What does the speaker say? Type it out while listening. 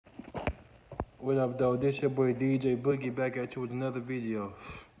What up, though? This your boy DJ Boogie back at you with another video.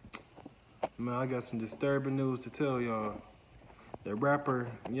 Man, I got some disturbing news to tell y'all. The rapper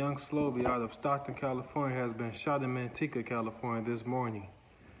SLO Be out of Stockton, California has been shot in Manteca, California this morning.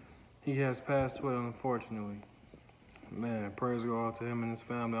 He has passed away, unfortunately. Man, prayers go out to him and his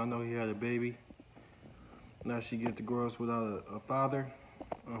family. I know he had a baby. Now she gets to grow up without a father.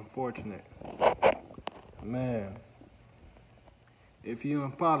 Unfortunate. Man. If you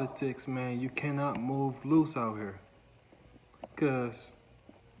in politics, man, you cannot move loose out here. Cause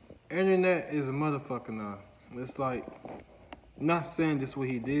internet is a motherfucker now. It's like, not saying this what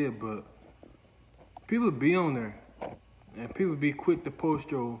he did, but people be on there. And people be quick to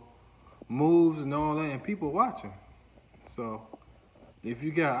post your moves and all that, and people watching. So, if you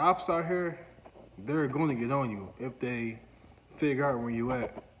got ops out here, they're gonna get on you if they figure out where you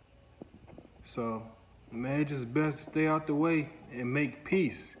at. So, man, it's just best to stay out the way and make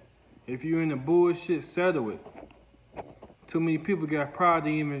peace. If you're in the bullshit, settle it. Too many people got pride to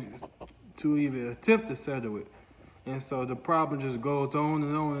even attempt to settle it. And so the problem just goes on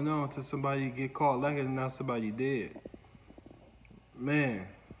and on and on until somebody get caught like it and not somebody dead. Man,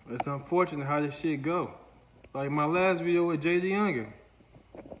 it's unfortunate how this shit go. Like my last video with JD Younger.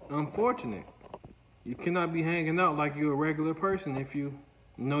 Unfortunate. You cannot be hanging out like you're a regular person if you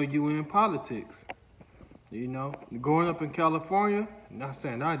know you in politics. You know, growing up in California, not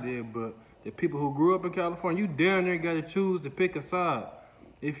saying I did, but the people who grew up in California, you damn near got to choose to pick a side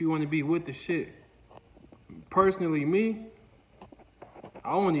if you want to be with the shit. Personally, me,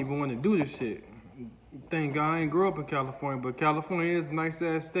 I don't even want to do this shit. Thank God I ain't grew up in California, but California is a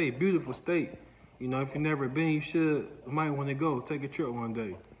nice-ass state, beautiful state. You know, if you've never been, you might want to go, take a trip one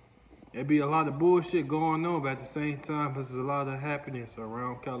day. There'd be a lot of bullshit going on, but at the same time, there's a lot of happiness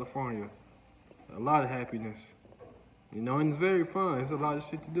around California. A lot of happiness, you know, and it's very fun. It's a lot of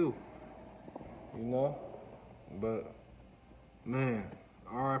shit to do, you know. But man,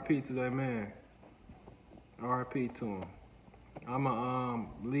 R.I.P. to that man. R.I.P. to him. I'ma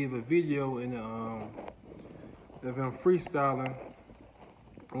leave a video in the of him freestyling.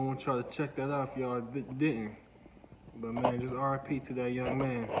 I want to try to check that out if y'all didn't. But man, just R.I.P. to that young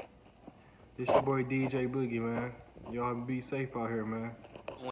man. This your boy DJ Boogie, man. Y'all be safe out here, man.